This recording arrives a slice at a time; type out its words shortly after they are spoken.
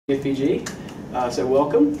BFPG, so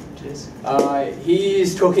welcome. Cheers.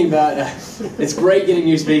 He's talking about, it's great getting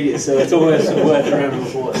new speakers, so it's always worth a round of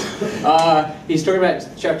applause. He's talking about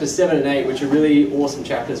chapters 7 and 8, which are really awesome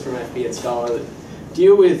chapters from FP and Scala that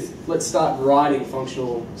deal with, let's start writing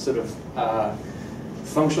functional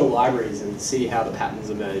functional libraries and see how the patterns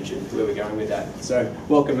emerge and where we're going with that. So,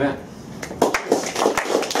 welcome, Matt.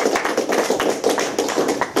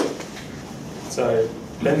 So,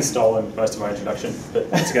 Ben's stolen most of my introduction,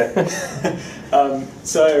 but that's okay.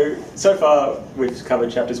 So far we've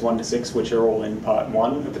covered chapters 1 to 6, which are all in part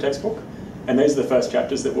 1 of the textbook, and these are the first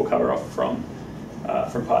chapters that we'll cover off from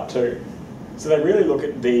part 2. So they really look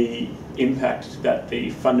at the impact that the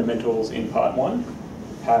fundamentals in part 1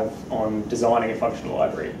 have on designing a functional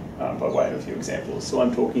library, by way of a few examples. So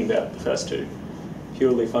I'm talking about the first two: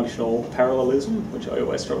 purely functional parallelism, which I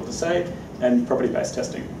always struggle to say, and property-based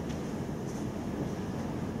testing.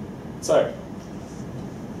 So,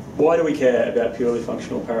 why do we care about purely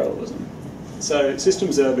functional parallelism? So,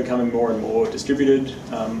 systems are becoming more and more distributed.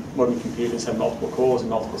 Modern computers have multiple cores and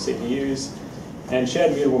multiple CPUs, and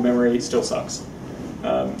shared mutable memory still sucks.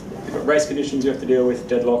 You've got race conditions you have to deal with,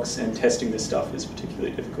 deadlocks, and testing this stuff is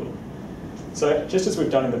particularly difficult. So, just as we've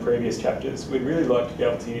done in the previous chapters, we'd really like to be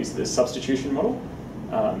able to use the substitution model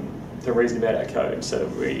to reason about our code, so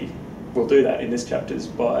that we'll do that in this chapters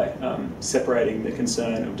by separating the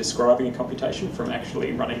concern of describing a computation from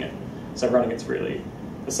actually running it. So running it's really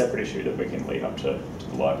a separate issue that we can leave up to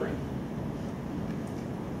the library.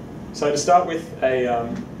 So to start with,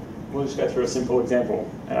 we'll just go through a simple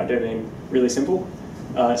example, and I do mean really simple.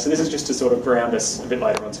 So this is just to sort of ground us a bit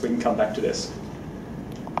later on so we can come back to this.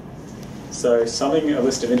 So summing a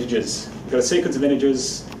list of integers. You've got a sequence of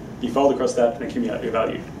integers, you fold across that and accumulate your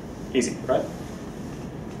value. Easy, right?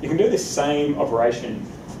 You can do this same operation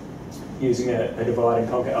using a divide and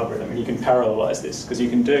conquer algorithm, and you can parallelize this, because you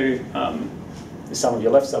can do the sum of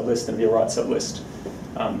your left sublist and your right sublist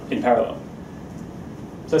in parallel.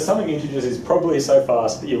 So summing integers is probably so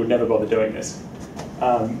fast that you would never bother doing this.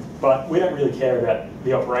 But we don't really care about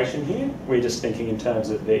the operation here. We're just thinking in terms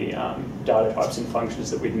of the data types and functions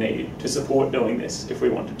that we'd need to support doing this if we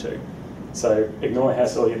wanted to. So ignore how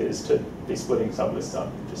silly it is to be splitting sublists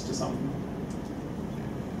up just to sum them.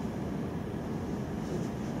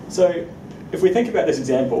 So if we think about this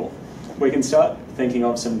example, we can start thinking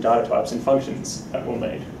of some data types and functions that we'll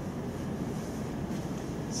need.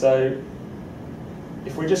 So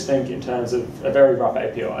if we just think in terms of a very rough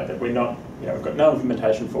API that we've got no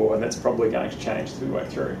implementation for, and that's probably going to change as we work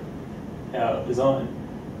through our design,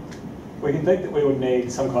 we can think that we would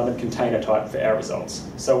need some kind of container type for our results.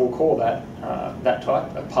 So we'll call that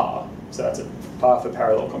type a par. So that's a par for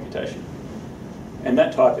parallel computation. And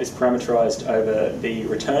that type is parameterized over the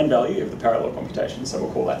return value of the parallel computation, so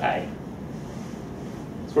we'll call that A.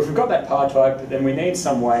 So if we've got that par type, then we need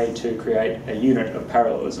some way to create a unit of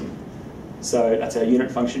parallelism. So that's our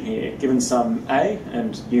unit function here. Given some A,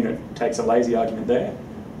 and unit takes a lazy argument there,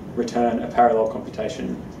 return a parallel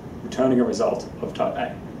computation, returning a result of type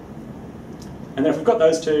A. And then if we've got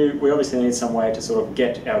those two, we obviously need some way to sort of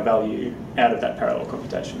get our value out of that parallel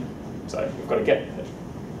computation. So we've got to get it.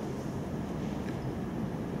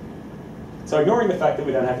 So ignoring the fact that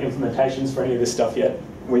we don't have implementations for any of this stuff yet,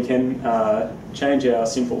 we can change our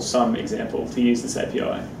simple sum example to use this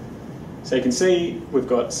API. So you can see we've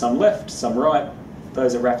got sum left, sum right.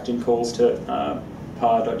 Those are wrapped in calls to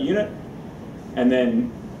par.unit. And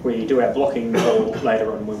then we do our blocking call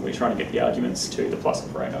later on when we're trying to get the arguments to the plus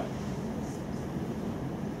operator.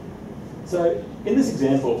 So in this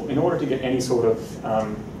example, in order to get any sort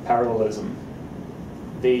of parallelism,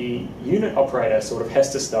 the unit operator sort of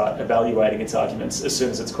has to start evaluating its arguments as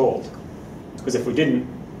soon as it's called. Because if we didn't,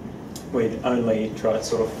 we'd only try to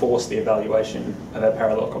sort of force the evaluation of our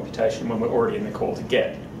parallel computation when we're already in the call to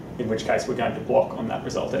get, in which case we're going to block on that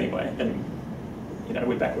result anyway. And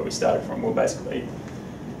we're back where we started from. We'll basically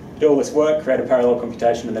do all this work, create a parallel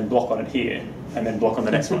computation, and then block on it here, and then block on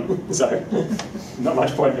the next one. So not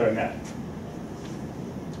much point doing that.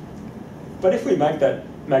 But if we make that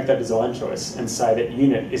design choice and say that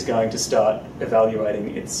unit is going to start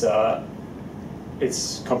evaluating its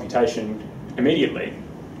computation immediately,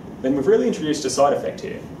 then we've really introduced a side effect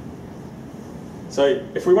here. So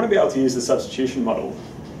if we want to be able to use the substitution model,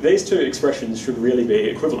 these two expressions should really be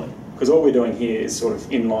equivalent, because all we're doing here is sort of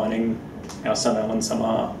inlining our sum L and sum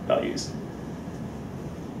R values.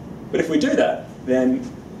 But if we do that, then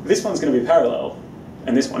this one's going to be parallel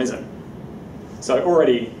and this one isn't. So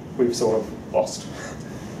already we've sort of lost.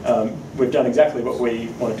 We've done exactly what we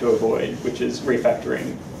wanted to avoid, which is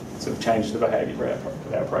refactoring sort of change the behaviour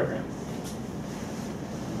of our program.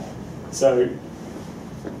 So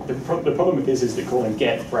the problem with this is that calling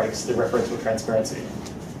get breaks the referential transparency.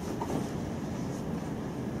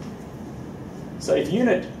 So if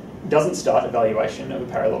unit doesn't start evaluation of a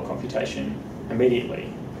parallel computation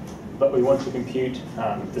immediately, but we want to compute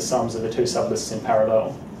the sums of the two sublists in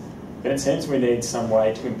parallel, then it seems we need some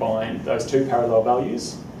way to combine those two parallel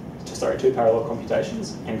values, two parallel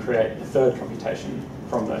computations, and create a third computation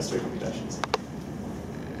from those two computations.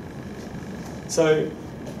 So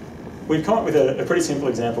we've come up with a pretty simple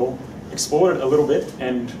example, explored it a little bit,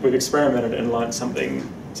 and we've experimented and learned something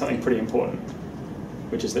pretty important,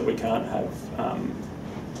 which is that we can't have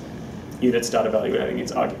unit start evaluating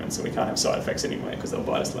its arguments, and we can't have side effects anyway because they'll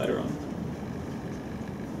bite us later on.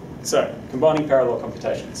 So, combining parallel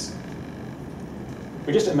computations.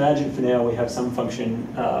 We just imagine for now we have some function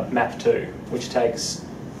map2, which takes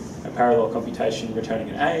a parallel computation returning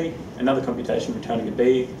an A, another computation returning a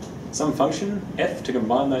B, some function, f, to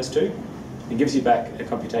combine those two, and gives you back a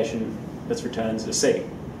computation that returns a C.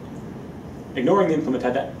 Ignoring the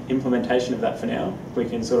implementation of that for now, we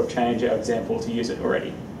can sort of change our example to use it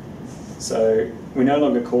already. So we're no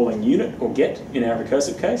longer calling unit or get in our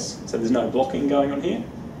recursive case, so there's no blocking going on here,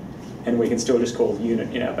 and we can still just call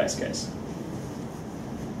unit in our base case.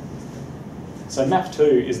 So map2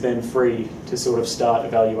 is then free to sort of start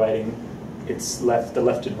evaluating the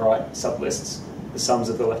left and right sublists, the sums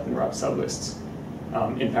of the left and right sublists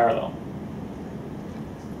in parallel.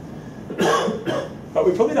 But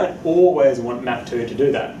we probably don't always want map2 to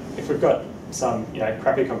do that. If we've got some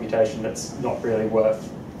crappy computation that's not really worth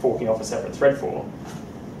forking off a separate thread for,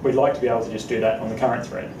 we'd like to be able to just do that on the current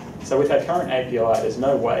thread. So with our current API, there's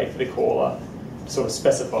no way for the caller to sort of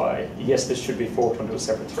specify, yes, this should be forked onto a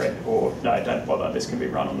separate thread, or no, don't bother, this can be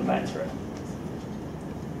run on the main thread.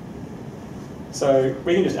 So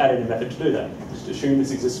we can just add in a method to do that. Just assume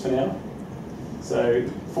this exists for now. So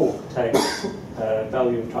fork takes a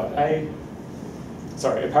value of type A,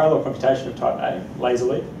 a parallel computation of type A,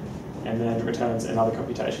 lazily, and then returns another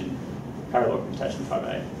computation, parallel computation type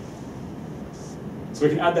A. So we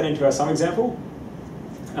can add that into our sum example.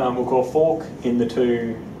 We'll call fork in the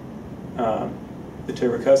two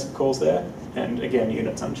recursive calls there, and again,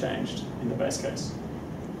 unit's unchanged in the base case.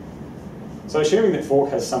 So assuming that fork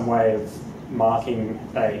has some way of marking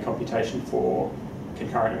a computation for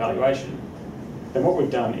concurrent evaluation, then what we've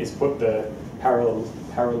done is put the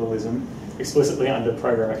parallelism explicitly under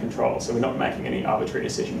programmer control, so we're not making any arbitrary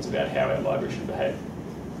decisions about how our library should behave.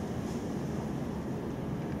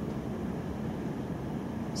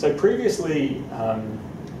 So previously,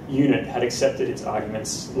 unit had accepted its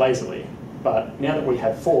arguments lazily, but now that we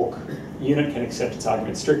have fork, unit can accept its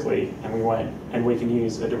arguments strictly, and we can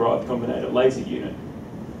use a derived combinator lazy unit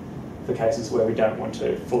for cases where we don't want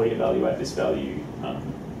to fully evaluate this value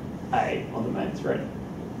A on the main thread.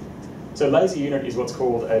 So lazy unit is what's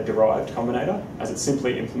called a derived combinator, as it's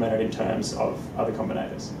simply implemented in terms of other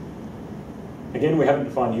combinators. Again, we haven't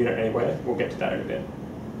defined unit anywhere. We'll get to that in a bit.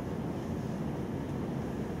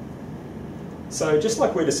 So just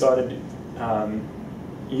like we decided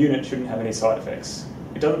unit shouldn't have any side effects,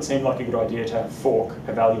 it doesn't seem like a good idea to have fork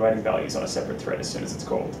evaluating values on a separate thread as soon as it's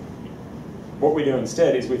called. What we do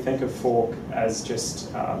instead is we think of fork as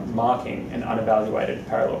just marking an unevaluated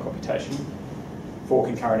parallel computation for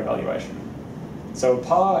concurrent evaluation. So a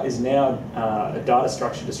par is now a data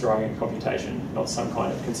structure describing a computation, not some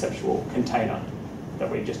kind of conceptual container that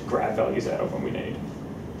we just grab values out of when we need.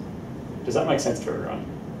 Does that make sense to everyone?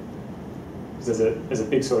 Because there's a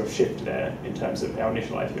big sort of shift there in terms of our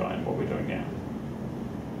initial API and what we're doing now.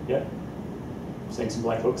 Yeah? Seeing some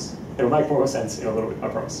blank looks? It'll make more sense in a little bit, I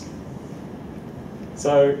promise.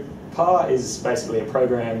 So par is basically a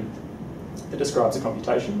program that describes a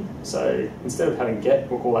computation. So instead of having get,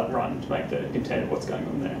 we'll call that run to make the intent of what's going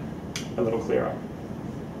on there a little clearer.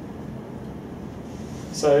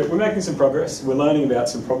 So we're making some progress. We're learning about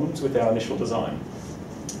some problems with our initial design.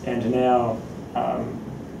 And now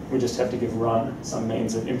we just have to give run some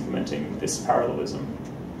means of implementing this parallelism.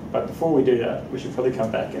 But before we do that, we should probably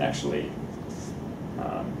come back and actually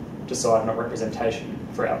decide on a representation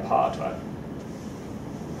for our par type.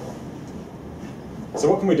 So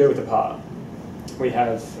what can we do with the par? We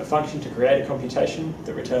have a function to create a computation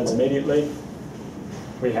that returns immediately.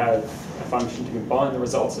 We have a function to combine the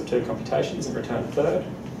results of two computations and return a third.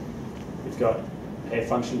 We've got a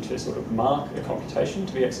function to sort of mark a computation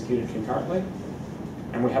to be executed concurrently.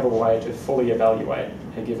 And we have a way to fully evaluate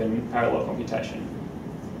a given parallel computation.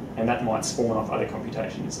 And that might spawn off other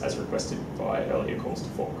computations as requested by earlier calls to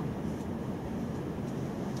fork.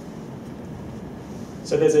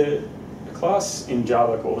 So there's a class in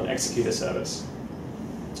Java called an executor service.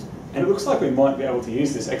 And it looks like we might be able to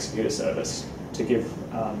use this executor service to give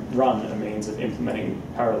run a means of implementing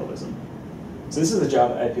parallelism. So this is the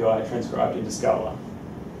Java API transcribed into Scala.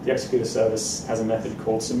 The executor service has a method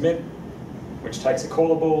called submit, which takes a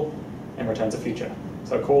callable and returns a future.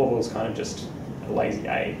 So a callable is kind of just a lazy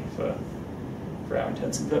A for our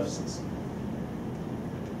intents and purposes.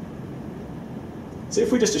 So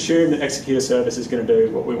if we just assume the executor service is going to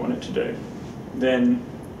do what we want it to do, then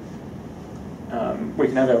we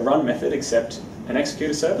can have our run method accept an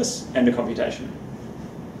executor service and a computation.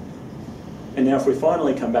 And now if we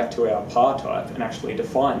finally come back to our par type and actually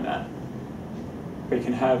define that, we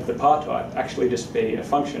can have the par type actually just be a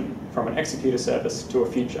function from an executor service to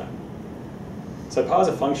a future. So par is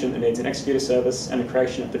a function that needs an executor service, and the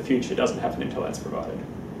creation of the future doesn't happen until that's provided.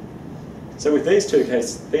 So with these two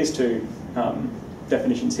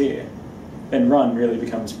definitions here, then run really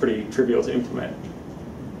becomes pretty trivial to implement.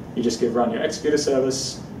 You just give run your executor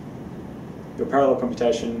service, your parallel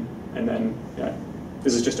computation, and then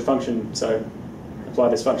this is just a function, so apply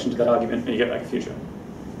this function to that argument and you get back a future.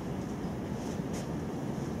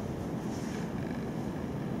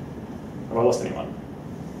 Have I lost anyone?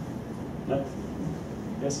 No?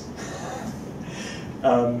 Yes?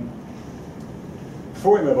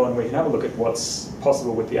 Before we move on, we can have a look at what's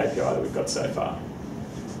possible with the API that we've got so far.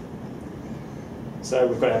 So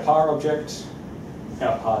we've got our par object,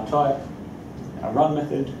 our par type, our run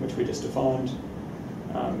method, which we just defined,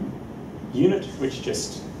 unit, which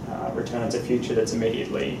just returns a future that's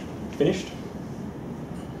immediately finished.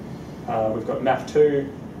 We've got map2,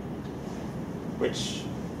 which,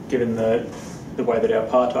 given the way that our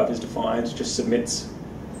par type is defined, just submits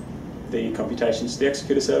the computations to the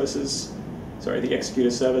executor service,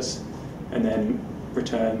 and then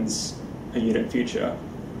returns a unit future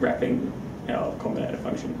wrapping our combinator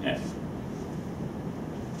function f.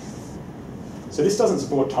 So this doesn't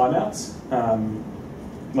support timeouts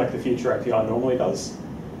like the future API normally does,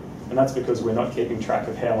 and that's because we're not keeping track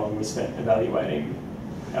of how long we spent evaluating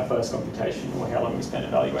our first computation or how long we spent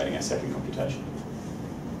evaluating our second computation.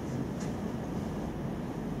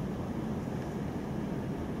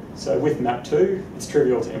 So with map2, it's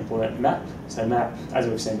trivial to implement map. So map, as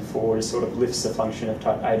we've seen before, just sort of lifts a function of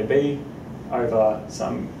type A to B over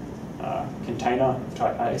some container of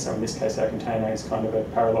type A. So in this case, our container is kind of a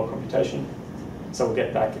parallel computation. So we'll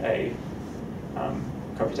get back a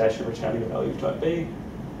computation returning a value of type B.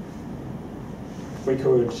 We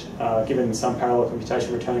could, given some parallel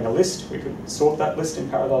computation returning a list, we could sort that list in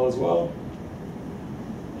parallel as well.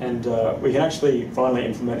 And we can actually finally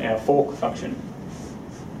implement our fork function.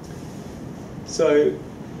 So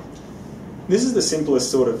this is the simplest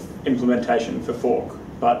sort of implementation for fork,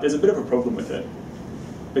 but there's a bit of a problem with it,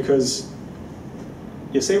 because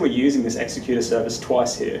you'll see we're using this executor service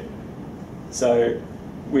twice here. So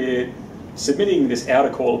we're submitting this outer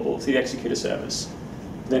callable to the executor service.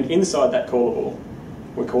 Then inside that callable,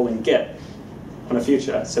 we're calling get on a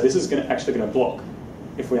future. So this is actually going to block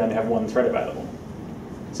if we only have one thread available.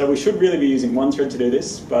 So we should really be using one thread to do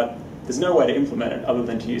this, but there's no way to implement it other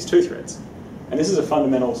than to use two threads. And this is a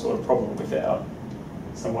fundamental sort of problem with our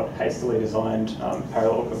somewhat hastily designed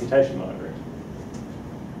parallel computation library.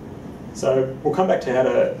 So we'll come back to how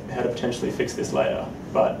to potentially fix this later,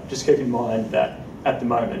 but just keep in mind that at the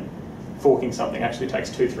moment, forking something actually takes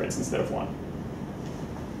two threads instead of one.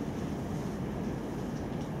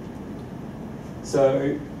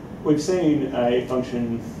 So we've seen a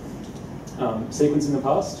function sequence in the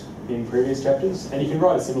past in previous chapters, and you can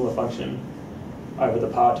write a similar function over the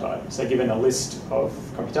par type. So given a list of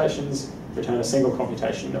computations, return a single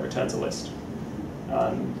computation that returns a list.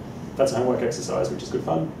 That's a homework exercise, which is good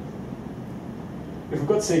fun. If we've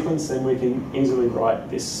got sequence, then we can easily write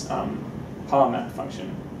this par map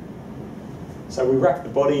function. So we wrap the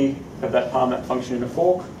body of that par map function in a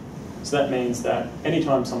fork. So that means that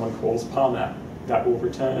anytime someone calls par map, that will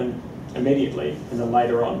return immediately, and then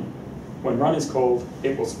later on, when run is called,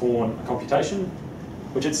 it will spawn a computation,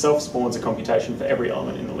 which itself spawns a computation for every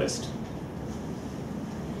element in the list.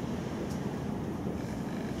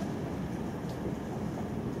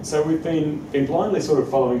 So we've been blindly sort of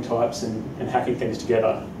following types and hacking things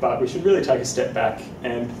together, but we should really take a step back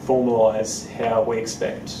and formalize how we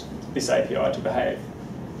expect this API to behave.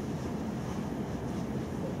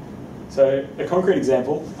 So a concrete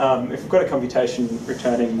example, if we've got a computation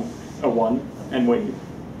returning a 1 and we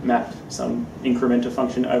map some incrementer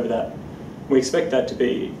function over that, we expect that to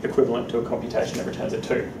be equivalent to a computation that returns a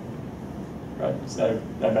 2. Right? There's no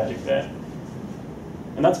magic there.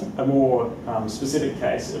 And that's a more specific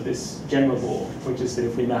case of this general law, which is that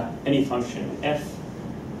if we map any function f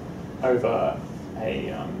over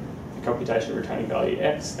a computation returning value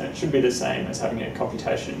x, then it should be the same as having a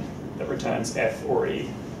computation that returns f already,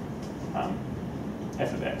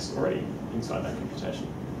 f of x already inside that computation.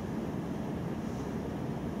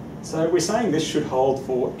 So we're saying this should hold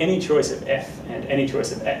for any choice of f and any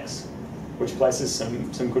choice of x, which places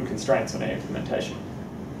some good constraints on our implementation.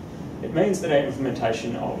 It means that our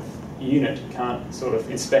implementation of unit can't sort of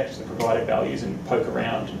inspect the provided values and poke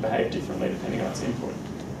around and behave differently depending on its input.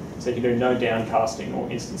 So you can do no downcasting or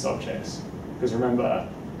instance objects. Because remember,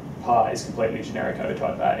 pi is completely generic over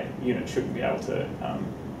type A. Unit shouldn't be able to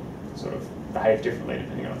sort of behave differently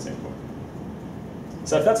depending on its input.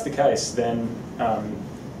 So if that's the case, then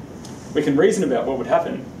we can reason about what would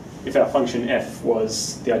happen if our function f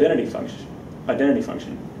was the identity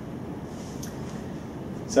function.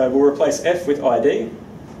 So we'll replace f with id.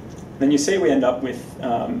 Then you see we end up with,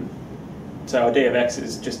 so our d of x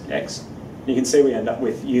is just x. You can see we end up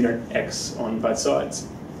with unit x on both sides.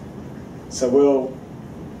 So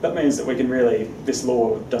that means that we can really, this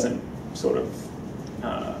law doesn't sort of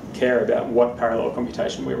care about what parallel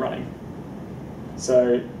computation we're running.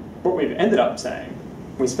 So what we've ended up saying,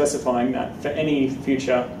 we're specifying that for any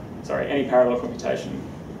any parallel computation,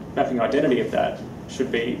 mapping identity of that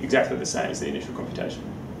should be exactly the same as the initial computation.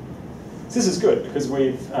 So this is good because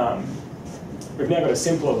we've now got a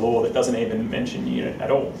simpler law that doesn't even mention unit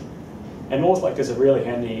at all. And laws like this are really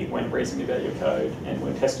handy when reasoning about your code and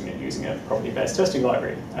when testing it using a property-based testing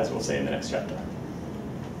library, as we'll see in the next chapter.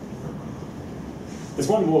 There's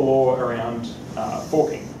one more law around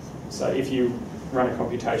forking. So if you run a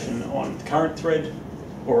computation on the current thread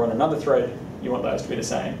or on another thread, you want those to be the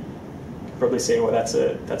same. You can probably see why that's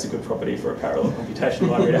a good property for a parallel computation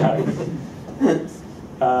library to have.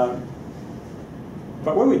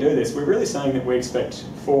 But when we do this, we're really saying that we expect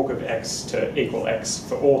fork of x to equal x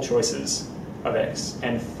for all choices of x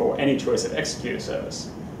and for any choice of executor service.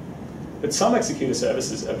 But some executor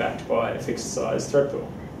services are backed by a fixed size thread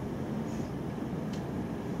pool.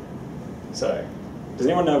 So, does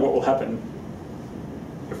anyone know what will happen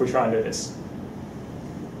if we try and do this?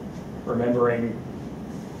 Remembering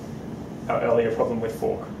our earlier problem with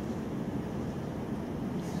fork.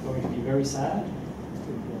 It's going to be very sad.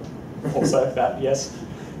 Also that, yes.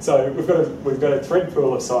 So we've got a thread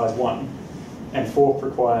pool of size 1, and fork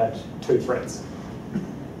required 2 threads.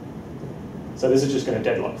 So this is just going to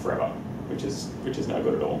deadlock forever, which is no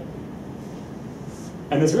good at all.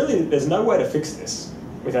 And there's no way to fix this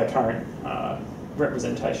with our current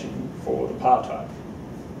representation for the par type.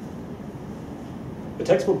 The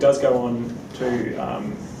textbook does go on to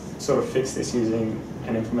sort of fix this using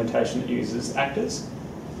an implementation that uses actors,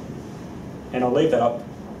 and I'll leave that up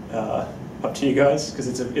to you guys because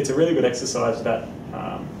it's a really good exercise that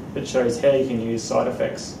shows how you can use side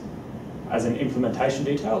effects as an implementation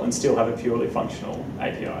detail and still have a purely functional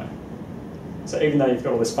API. So even though you've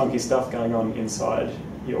got all this funky stuff going on inside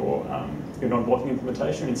your non-blocking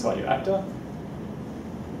implementation, inside your actor,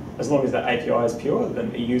 as long as that API is pure,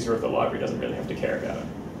 then the user of the library doesn't really have to care about it.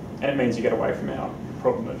 And it means you get away from our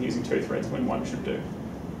problem of using 2 threads when 1 should do.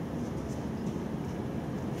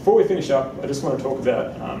 Before we finish up, I just want to talk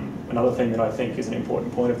about another thing that I think is an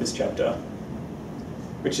important point of this chapter,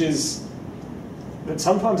 which is that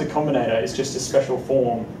sometimes a combinator is just a special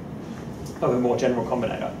form of a more general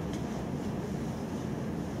combinator.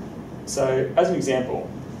 So as an example,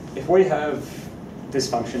 if we have this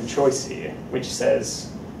function choice here, which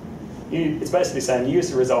says, it's basically saying use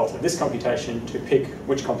the result of this computation to pick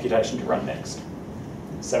which computation to run next.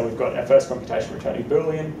 So we've got our first computation returning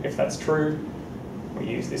Boolean. If that's true, we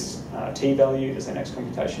use this t value as our next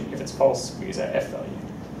computation. If it's false, we use our f value.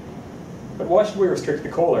 But why should we restrict the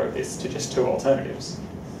caller of this to just 2 alternatives?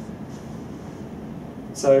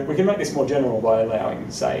 So we can make this more general by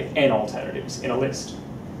allowing, say, n alternatives in a list.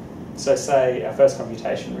 So say our first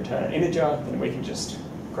computation return an integer, then we can just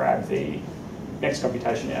grab the next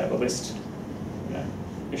computation out of a list,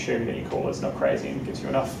 assuming that your caller is not crazy and gives you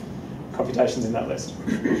enough computations in that list.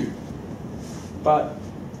 But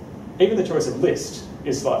even the choice of list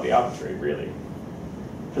is slightly arbitrary, really.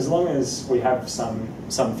 As long as we have some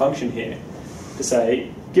function here to say,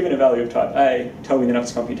 given a value of type A, tell me the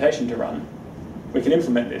next computation to run, we can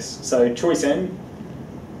implement this. So choice n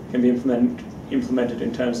can be implemented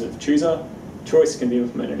in terms of chooser. Choice can be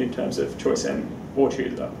implemented in terms of choice n or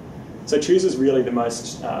chooser. So chooser is really the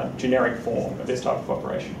most generic form of this type of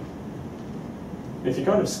operation. If you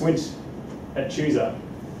kind of squint at chooser,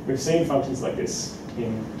 we've seen functions like this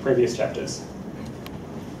in previous chapters,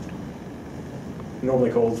 normally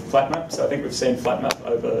called flat map. So I think we've seen flat map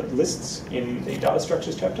over lists in the data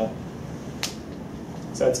structures chapter.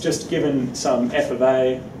 So it's just given some f of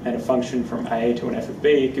A and a function from A to an f of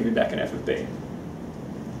B, give me back an f of B.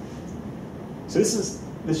 So this is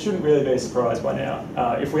this shouldn't really be a surprise by now.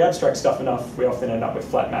 If we abstract stuff enough, we often end up with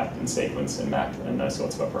flat map and sequence and map and those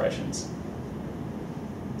sorts of operations.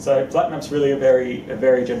 So flat map's really a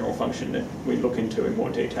very general function that we look into in more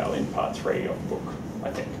detail in part 3 of the book, I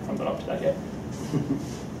think. I'm not up to that yet.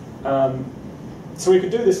 So we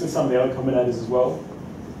could do this with some of the other combinators as well,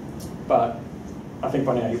 but I think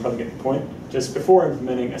by now you probably get the point. Just before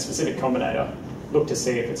implementing a specific combinator, look to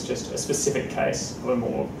see if it's just a specific case of a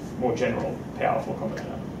more general, powerful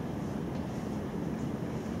combinator.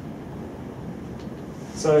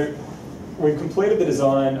 So we've completed the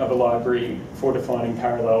design of a library for defining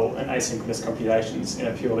parallel and asynchronous computations in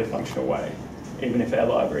a purely functional way, even if our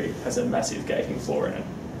library has a massive gaping flaw in it.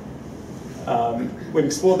 We've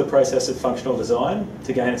explored the process of functional design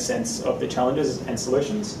to gain a sense of the challenges and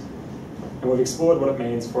solutions, and we've explored what it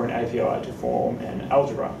means for an API to form an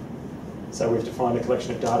algebra. So we've defined a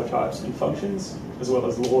collection of data types and functions, as well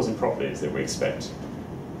as laws and properties that we expect,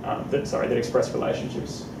 that express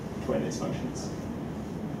relationships between these functions.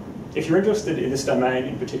 If you're interested in this domain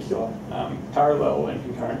in particular, Parallel and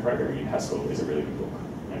Concurrent Programming in Haskell is a really good book,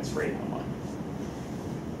 and it's free online.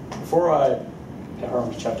 Before I power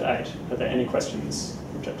on to chapter 8, are there any questions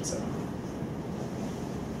from chapter 7?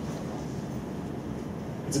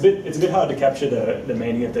 It's a bit hard to capture the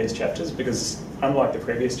meaning of these chapters because, unlike the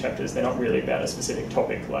previous chapters, they're not really about a specific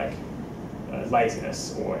topic like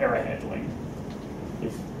laziness or error handling.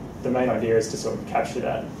 If the main idea is to sort of capture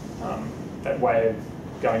that way of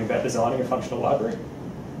going about designing a functional library.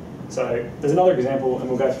 So there's another example, and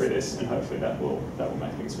we'll go through this, and hopefully that will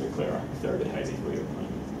make things a bit clearer if they're a bit hazy for you at the moment.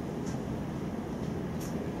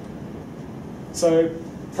 So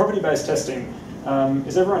property-based testing.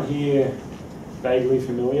 Is everyone here vaguely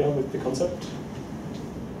familiar with the concept?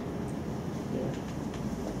 Yeah.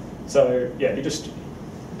 So yeah, you're just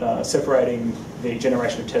separating the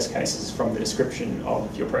generation of test cases from the description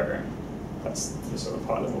of your program. That's the sort of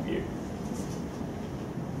high-level view.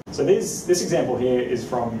 So this example here is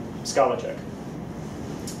from Scala check.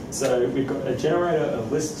 So we've got a generator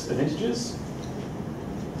of lists of integers,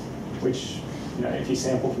 which, if you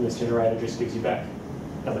sample from this generator, just gives you back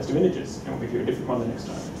a list of integers, and we'll give you a different one the next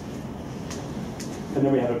time. And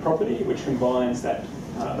then we have a property which combines that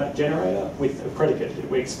generator with a predicate that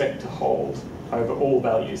we expect to hold over all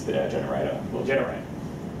values that our generator will generate.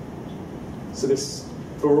 So this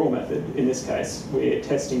for all method, in this case, we're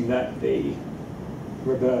testing that the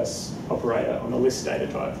reverse operator on the list data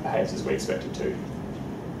type behaves as we expect it to.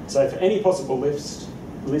 So for any possible list,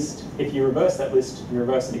 if you reverse that list and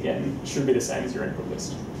reverse it again, it should be the same as your input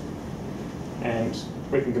list. And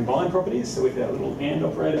we can combine properties, so with our little AND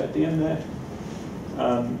operator at the end there.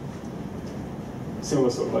 Similar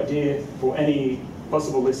sort of idea. For any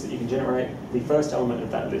possible list that you can generate, the first element of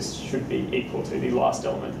that list should be equal to the last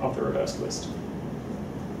element of the reversed list.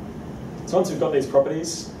 So once we've got these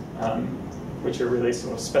properties, which are really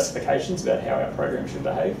sort of specifications about how our program should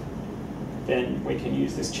behave, then we can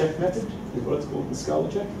use this check method, is what it's called in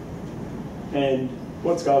Scala check. And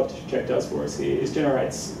what Scala check does for us here is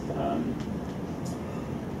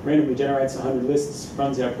randomly generates 100 lists,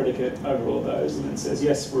 runs our predicate over all of those, and then says,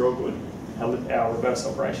 yes, we're all good. Our reverse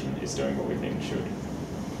operation is doing what we think it should.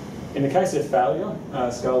 In the case of failure,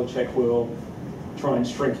 Scala check will try and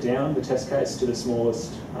shrink down the test case to the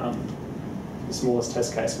smallest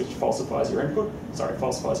test case which falsifies your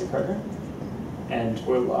program. And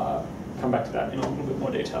we'll come back to that in a little bit more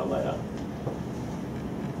detail later.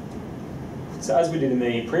 So as we did in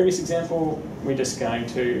the previous example, we're just going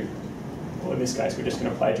to, well in this case, we're just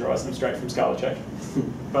going to plagiarise them straight from Scala check.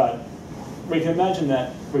 But we can imagine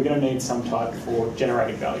that we're going to need some type for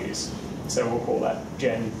generating values. So we'll call that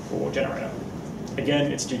gen or generator.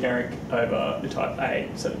 Again, it's generic over the type A,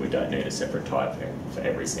 so that we don't need a separate type for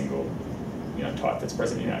every single type that's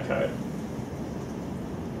present in our code.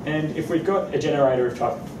 And if we've got a generator of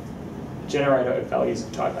values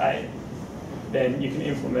of type A, then you can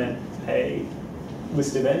implement a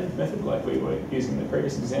list of n method like we were using in the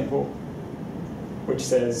previous example, which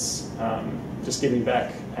says just give me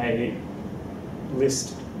back a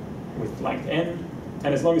list with length n,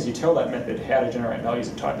 and as long as you tell that method how to generate values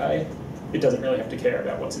of type A, it doesn't really have to care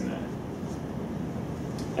about what's in there.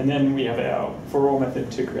 And then we have our for all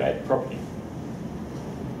method to create a property.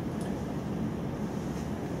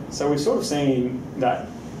 So we've sort of seen that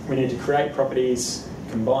we need to create properties,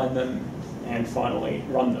 combine them, and finally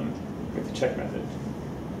run them with the check method.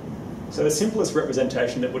 So the simplest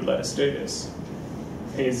representation that would let us do this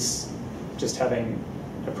is just having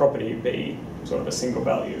a property be sort of a single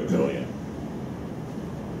value, a Boolean.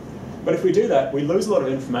 But if we do that, we lose a lot of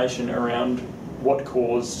information around what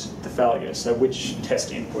caused the failure, so which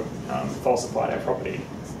test input falsified our property.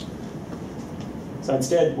 So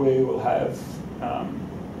instead we will have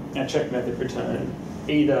our check method return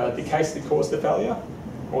either the case that caused the failure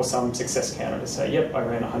or some success counter to say, yep, I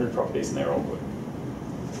ran 100 properties and they're all good.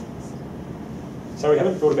 So we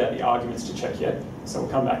haven't thought about the arguments to check yet, so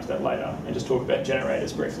we'll come back to that later and just talk about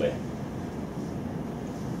generators briefly.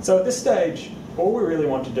 So at this stage, all we really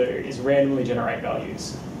want to do is randomly generate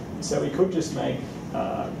values. So we could just make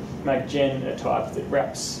gen a type that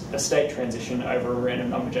wraps a state transition over a random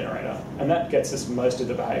number generator, and that gets us most of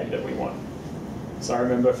the behaviour that we want. So I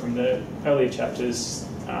remember from the earlier chapters,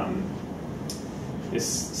 this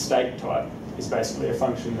state type is basically a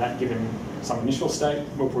function that, given some initial state,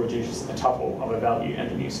 will produce a tuple of a value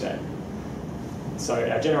and a new state. So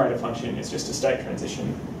our generator function is just a state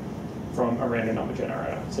transition from a random number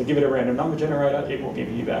generator. So give it a random number generator, it will give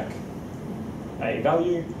you back a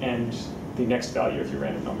value and the next value of your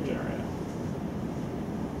random number generator.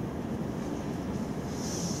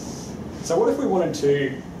 So what if we wanted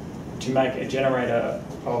to make a generator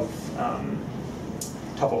of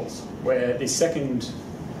tuples, where the second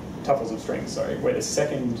tuples of strings, sorry, where the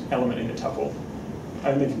second element in the tuple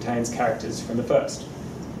only contains characters from the first?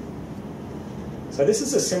 So this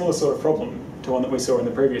is a similar sort of problem to one that we saw in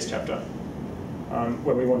the previous chapter,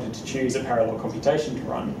 where we wanted to choose a parallel computation to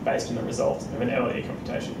run based on the result of an LE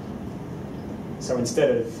computation. So instead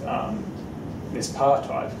of this par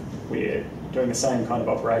type, we're doing the same kind of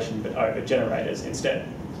operation but over generators instead.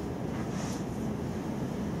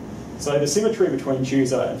 So the symmetry between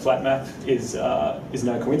chooser and flat map is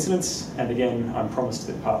no coincidence, and again, I'm promised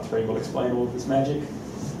that part 3 will explain all of this magic.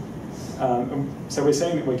 So we're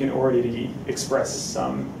seeing that we can already express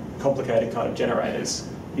some complicated kind of generators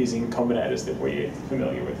using combinators that we're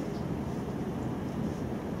familiar with.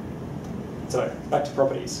 So back to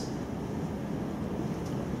properties.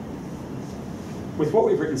 With what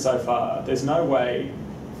we've written so far, there's no way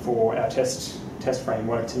for our test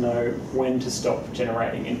framework to know when to stop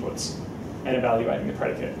generating inputs and evaluating the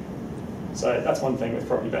predicate. So that's one thing with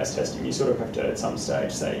property-based testing. You sort of have to, at some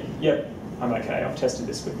stage, say, yep, I'm okay, I've tested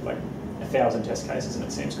this with like 1,000 test cases and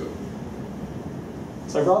it seems good.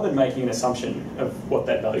 So rather than making an assumption of what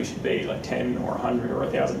that value should be, like 10 or 100 or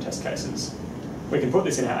 1,000 test cases, we can put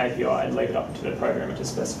this in our API and leave it up to the programmer to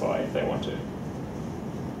specify if they want to.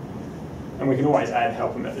 And we can always add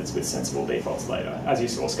helper methods with sensible defaults later. As you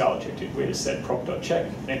saw, Scala checked it. We just said prop.check,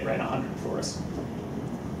 and it ran 100 for us.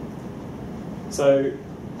 So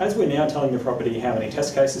as we're now telling the property how many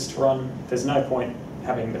test cases to run, there's no point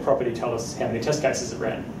having the property tell us how many test cases it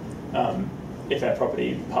ran if our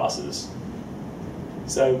property passes.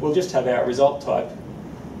 So we'll just have our result type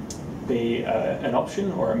be an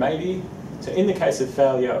option or a maybe. So in the case of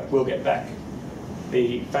failure, we'll get back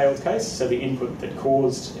the failed case, so the input that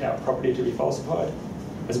caused our property to be falsified,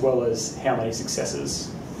 as well as how many successes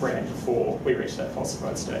ran before we reached that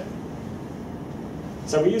falsified state.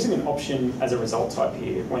 So we're using an option as a result type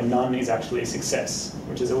here, where none is actually a success,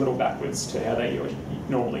 which is a little backwards to how they are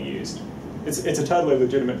normally used. It's a totally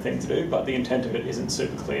legitimate thing to do, but the intent of it isn't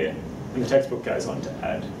super clear, and the textbook goes on to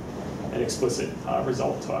add an explicit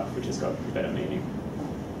result type, which has got better meaning.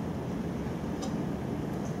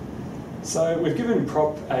 So we've given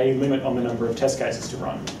prop a limit on the number of test cases to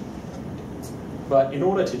run. But in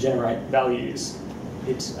order to generate values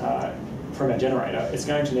from our generator, it's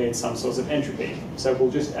going to need some source of entropy. So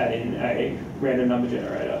we'll just add in a random number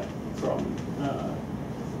generator from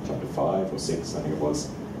chapter 5 or 6, I think it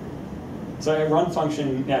was. So our run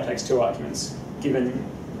function now takes 2 arguments, given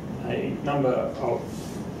a number of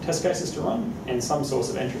test cases to run and some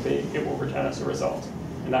source of entropy, it will return us a result.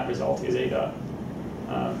 And that result is either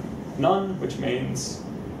none, which means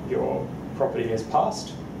your property has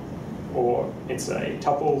passed, or it's a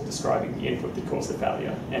tuple describing the input that caused the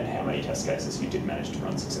failure and how many test cases you did manage to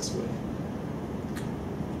run successfully.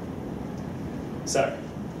 So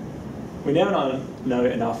we now know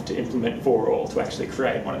enough to implement for all to actually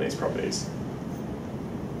create one of these properties.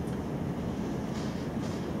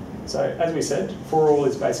 So as we said, for all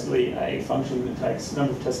is basically a function that takes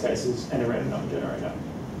number of test cases and a random number generator.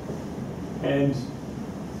 And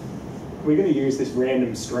we're going to use this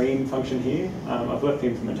random stream function here. I've left the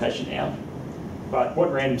implementation out, but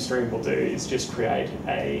what random stream will do is just create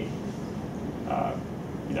a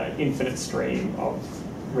infinite stream of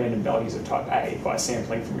random values of type A by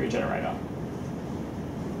sampling from your generator.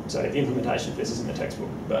 So the implementation of this is in the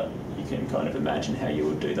textbook, but you can kind of imagine how you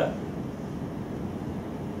would do that.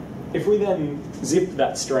 If we then zip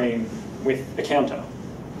that stream with a counter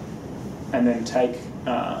and then take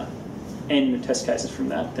n test cases from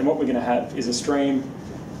that, then what we're going to have is a stream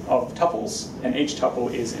of tuples, and each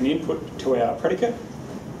tuple is an input to our predicate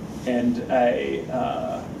and a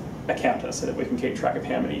counter, so that we can keep track of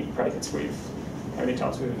how many times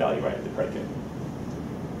we've evaluated the predicate.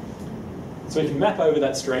 So we can map over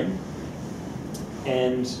that stream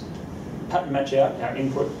and pattern match out our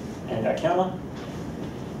input and our counter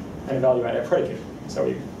and evaluate our predicate. So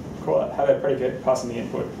we have our predicate passing the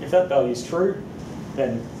input. If that value is true,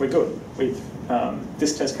 then we're good.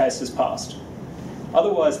 This test case has passed.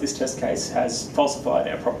 Otherwise, this test case has falsified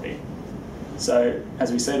our property. So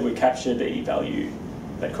as we said, we capture the value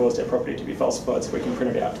that caused our property to be falsified, so we can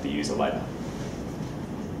print it out to the user later.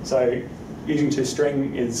 So using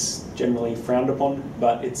toString is generally frowned upon,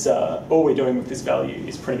 but it's all we're doing with this value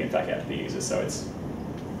is printing it back out to the user, so it's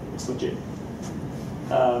legit.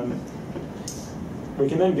 We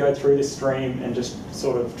can then go through this stream and just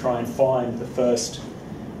sort of try and find the first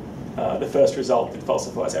result that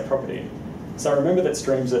falsifies our property. So remember that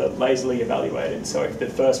streams are lazily evaluated. So if the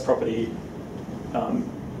first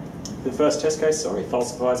test case,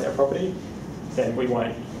 falsifies our property, then we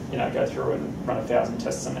won't, go through and run 1,000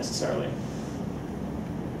 tests unnecessarily.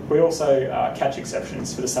 We also catch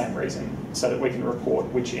exceptions for the same reason, so that we can report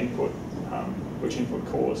which input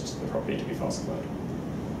caused the property to be falsified.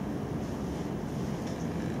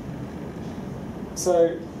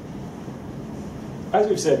 So, as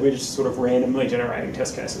we've said, we're just sort of randomly generating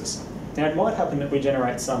test cases. Now, it might happen that we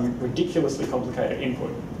generate some ridiculously complicated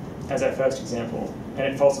input as our first example, and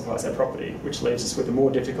it falsifies our property, which leaves us with a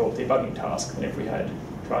more difficult debugging task than if we had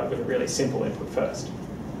tried with a really simple input first.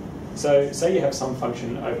 So, say you have some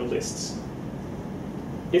function over lists.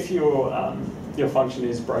 If your function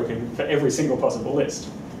is broken for every single possible list,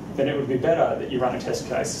 then it would be better that you run a test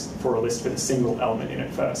case for a list with a single element in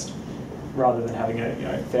it first, rather than having a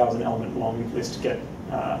 1,000 element long list get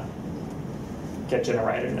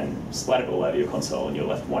generated and then splattered all over your console, and you're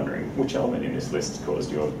left wondering which element in this list caused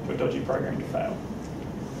your dodgy program to fail.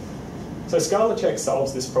 So Scala check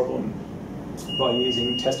solves this problem by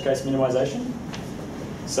using test case minimization.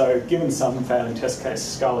 So given some failing test case,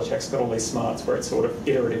 Scala check's got all these smarts where it sort of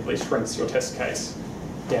iteratively shrinks your test case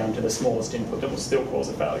down to the smallest input that will still cause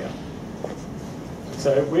a failure.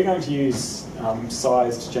 So we're going to use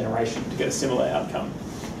sized generation to get a similar outcome.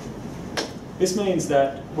 This means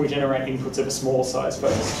that we generate inputs of a small size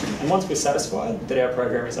first, and once we're satisfied that our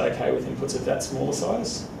program is okay with inputs of that smaller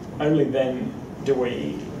size, only then do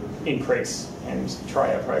we increase and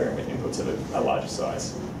try our program with inputs of a larger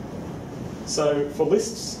size. So for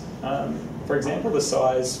lists, for example, the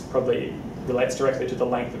size probably relates directly to the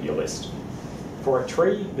length of your list. For a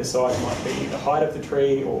tree, the size might be the height of the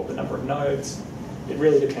tree or the number of nodes. It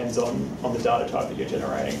really depends on the data type that you're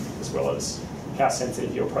generating, as well as how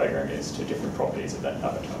sensitive your program is to different properties of that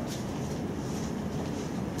data type.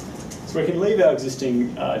 So we can leave our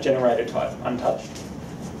existing generator type untouched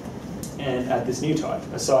and add this new type,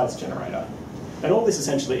 a size generator. And all this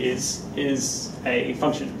essentially is a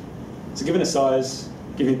function. So given a size,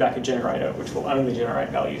 give me back a generator which will only generate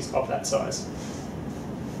values of that size.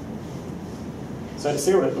 So to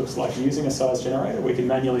see what it looks like using a size generator, we can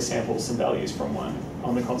manually sample some values from one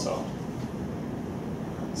on the console.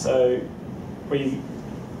 So we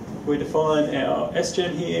define our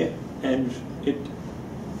sgen here, and it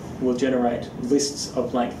will generate lists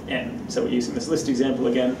of length n. So we're using this list example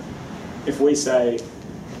again. If we say,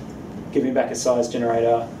 give me back a size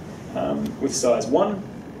generator with size 1,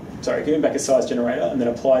 give me back a size generator and then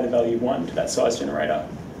apply the value 1 to that size generator,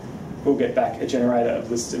 we'll get back a generator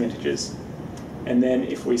of lists of integers. And then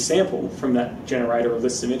if we sample from that generator of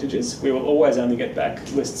lists of integers, we will always only get back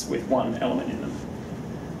lists with one element in them.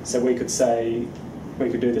 So we could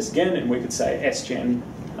do this again, and we could say sgen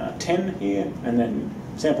 10 here, and then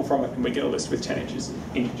sample from it, and we get a list with 10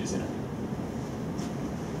 integers in it.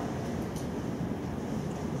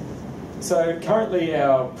 So currently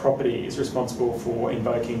our property is responsible for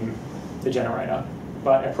invoking the generator,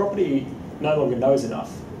 but our property no longer knows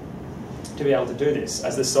enough to be able to do this,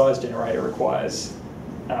 as the size generator requires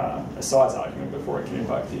a size argument before it can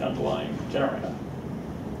invoke the underlying generator.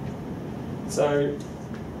 So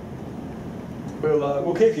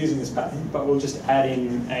we'll keep using this pattern, but we'll just add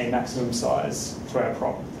in a maximum size to our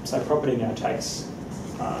prop. So property now takes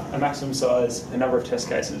a maximum size, a number of test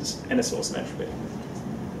cases, and a source of entropy.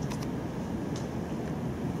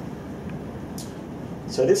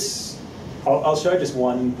 So this, I'll show just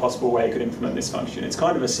one possible way you could implement this function. It's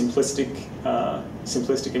kind of a simplistic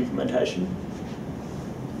implementation.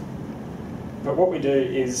 But what we do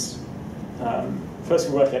is, first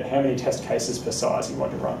we work out how many test cases per size you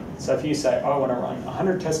want to run. So if you say, I want to run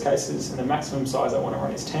 100 test cases and the maximum size I want to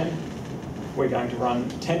run is 10, we're going to run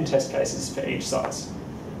 10 test cases for each size.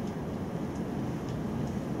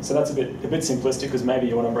 So that's a bit simplistic, because maybe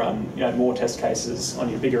you want to run more test cases on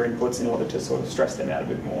your bigger inputs in order to sort of stress them out a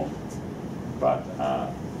bit more. But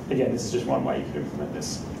again, this is just one way you could implement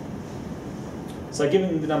this. So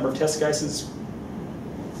given the number of test cases,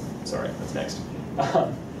 sorry, that's next.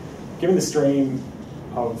 Given the stream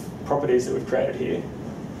of properties that we've created here,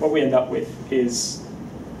 what we end up with is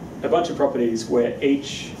a bunch of properties where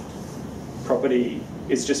each property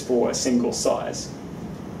is just for a single size.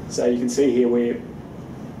 So you can see here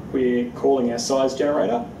we're calling our size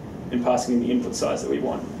generator and passing in the input size that we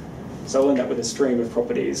want. So we'll end up with a stream of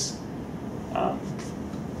properties,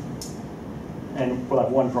 and we'll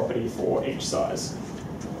have one property for each size.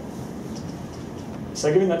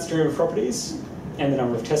 So given that stream of properties and the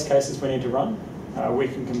number of test cases we need to run, we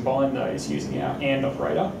can combine those using our AND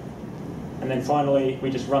operator. And then finally, we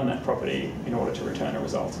just run that property in order to return a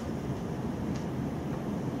result.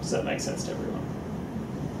 Does that make sense to everyone?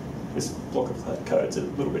 This block of code's a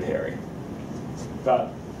little bit hairy. But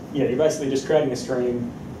yeah, you're basically just creating a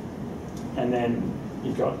stream, and then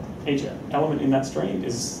you've got each element in that stream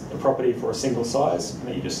is a property for a single size, and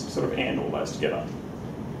then you just sort of AND all those together.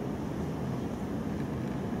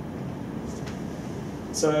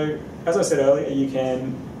 So, as I said earlier, you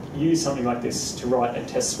can use something like this to write a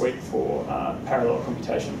test suite for parallel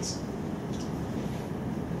computations.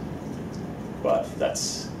 But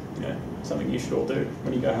that's something you should all do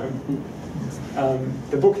when you go home.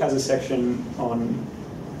 The book has a section on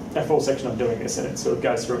a full section on doing this, and it sort of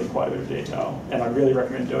goes through it in quite a bit of detail. And I really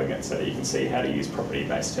recommend doing it so that you can see how to use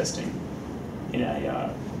property-based testing in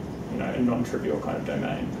a a non-trivial kind of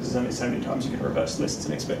domain. Because there's only so many times you can reverse lists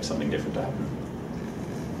and expect something different to happen.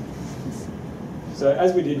 So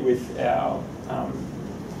as we did with our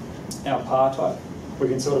par type, we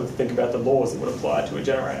can sort of think about the laws that would apply to a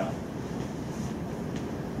generator.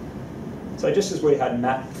 So just as we had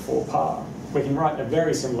map for par, we can write a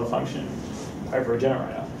very similar function over a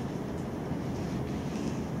generator.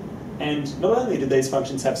 And not only do these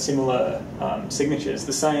functions have similar signatures,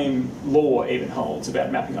 the same law even holds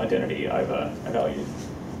about mapping identity over a value.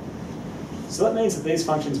 So that means that these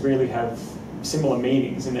functions really have similar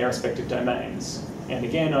meanings in their respective domains. And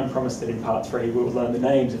again, I'm promised that in part 3 we'll learn the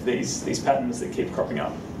names of these patterns that keep cropping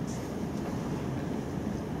up.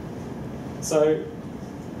 So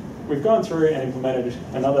we've gone through and implemented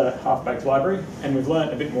another half-baked library, and we've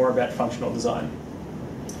learned a bit more about functional design.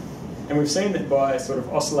 And we've seen that by sort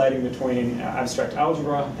of oscillating between our abstract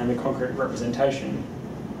algebra and the concrete representation,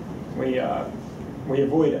 we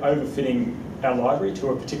avoid overfitting our library to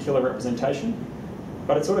a particular representation,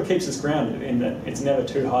 but it sort of keeps us grounded in that it's never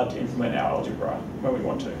too hard to implement our algebra when we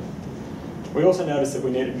want to. We also noticed that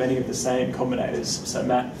we needed many of the same combinators, so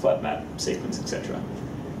map, flat map, sequence, etc.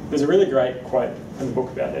 There's a really great quote in the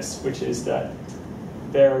book about this, which is that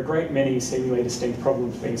there are a great many seemingly distinct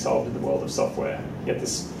problems being solved in the world of software, yet the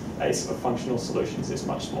space of functional solutions is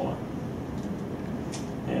much smaller.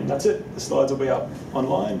 And that's it. The slides will be up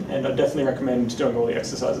online, and I definitely recommend doing all the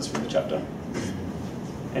exercises from the chapter.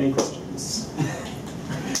 Any questions?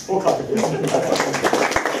 All kinds of questions.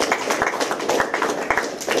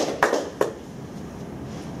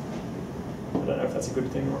 I don't know if that's a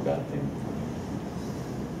good thing or a bad thing.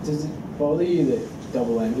 Does it bother you that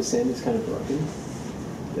double ampersand is kind of broken?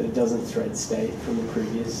 That it doesn't thread state from the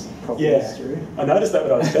previous properties through? I noticed that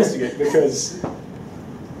when I was testing it, because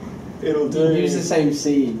it'll do... You use the same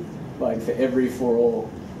seed like for every for all.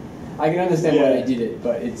 I can understand why they did it,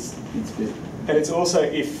 but it's good. And it's also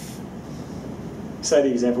if, say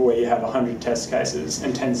the example where you have 100 test cases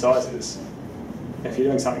and 10 sizes, if you're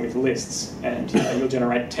doing something with lists and you'll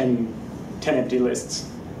generate 10 empty lists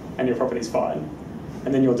and your property's fine,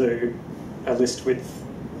 and then you'll do a list with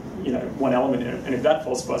one element in it, and if that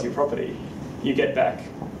falsifies your property, you get back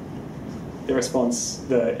the response,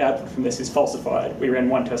 the output from this is falsified, we ran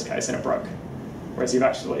one test case and it broke. Whereas you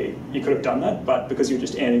could have done that, but because you're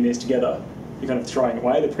just ANDing these together, you're kind of throwing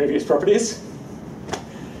away the previous properties.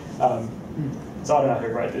 So I don't know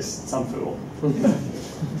who wrote this, some fool.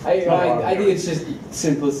 I think it's just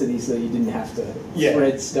simplicity, so you didn't have to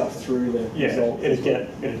thread stuff through the result. It'd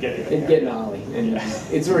get gnarly, and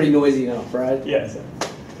it's already noisy enough, right? Yeah. So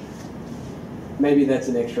maybe that's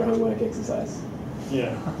an extra homework exercise.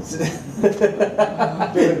 Yeah.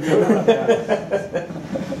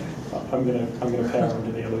 I'm gonna power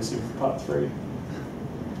into the elusive part 3.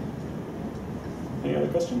 Any other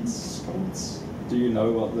questions, comments? Do you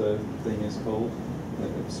know what the thing is called that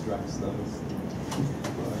abstracts those?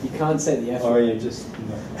 You can't say the F Or word. you just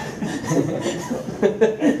Well,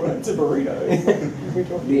 it's a burrito.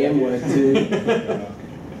 The M word too.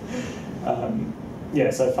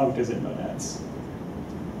 So functors and monads.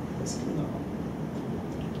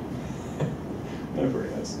 Nobody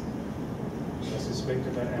has. I suspect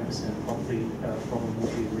that ampersand problem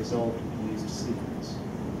will be resolved in the used sequence.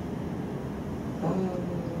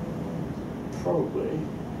 Probably.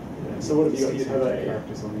 Yeah. So what have you got? You have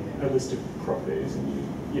characters on the a list of properties, and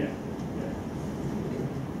you, yeah.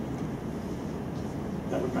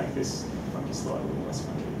 That would make this funky slide a little less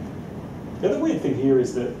funky. The other weird thing here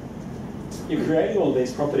is that you're creating all of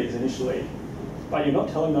these properties initially, but you're not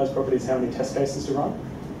telling those properties how many test cases to run,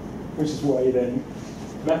 which is why you then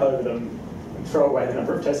map over them and throw away the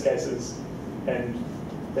number of test cases and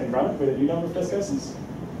then run it with a new number of test cases.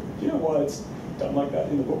 Do you know why it's done like that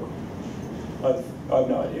in the book? I have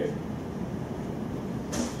no idea.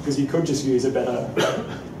 Because you could just use a better,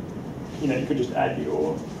 you could just add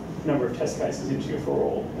your number of test cases into your for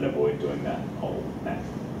all and avoid doing that whole map,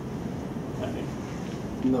 I think.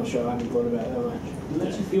 I'm not sure, I haven't thought about it that much. It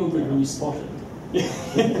lets you feel good when you spot it. Yeah,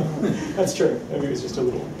 that's true. Maybe it was just a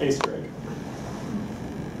little Easter egg.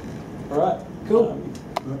 All right, Cool.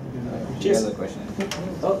 Cheers. Other question.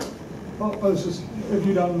 I was just, have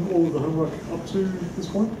you done all of the homework up to this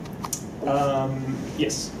point?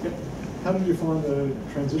 Yes. Yep. How did you find the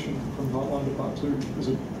transition from part 1 to part 2? Was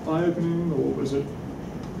it eye-opening, or was it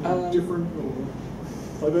different?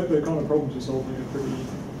 Or like the kind of problems you're solving are pretty...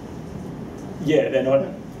 Yeah,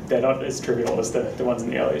 they're not as trivial as the ones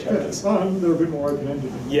in the earlier chapters. Yeah. They're a bit more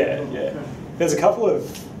open-ended. Yeah. There's a couple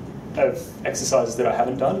of exercises that I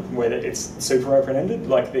haven't done where it's super open-ended,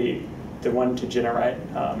 like the one to generate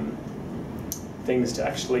things to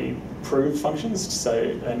actually prove functions, so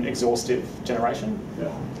an exhaustive generation.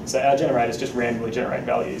 Yeah. So our generators just randomly generate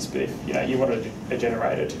values, but if you wanted a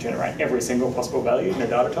generator to generate every single possible value in a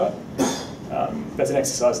data type, there's an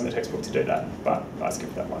exercise in the textbook to do that, but I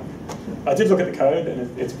skipped that one. I did look at the code,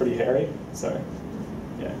 and it's pretty hairy, so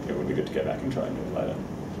yeah, it would be good to go back and try and do it later.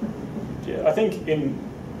 Yeah, I think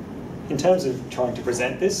in terms of trying to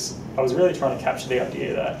present this, I was really trying to capture the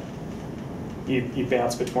idea that you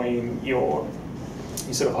bounce between your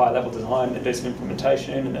sort of high-level design and do some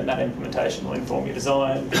implementation, and then that implementation will inform your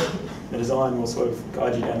design. The design will sort of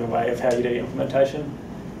guide you down the way of how you do your implementation,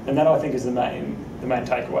 and that I think is the main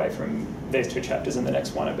takeaway from these two chapters and the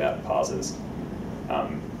next one about parsers.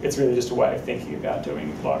 It's really just a way of thinking about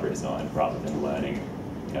doing library design rather than learning,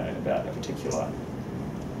 about a particular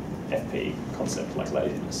FP concept like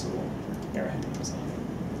laziness or error handling or something.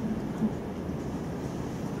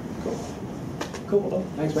 Cool. Well done.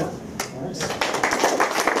 Thanks, Matt. All right.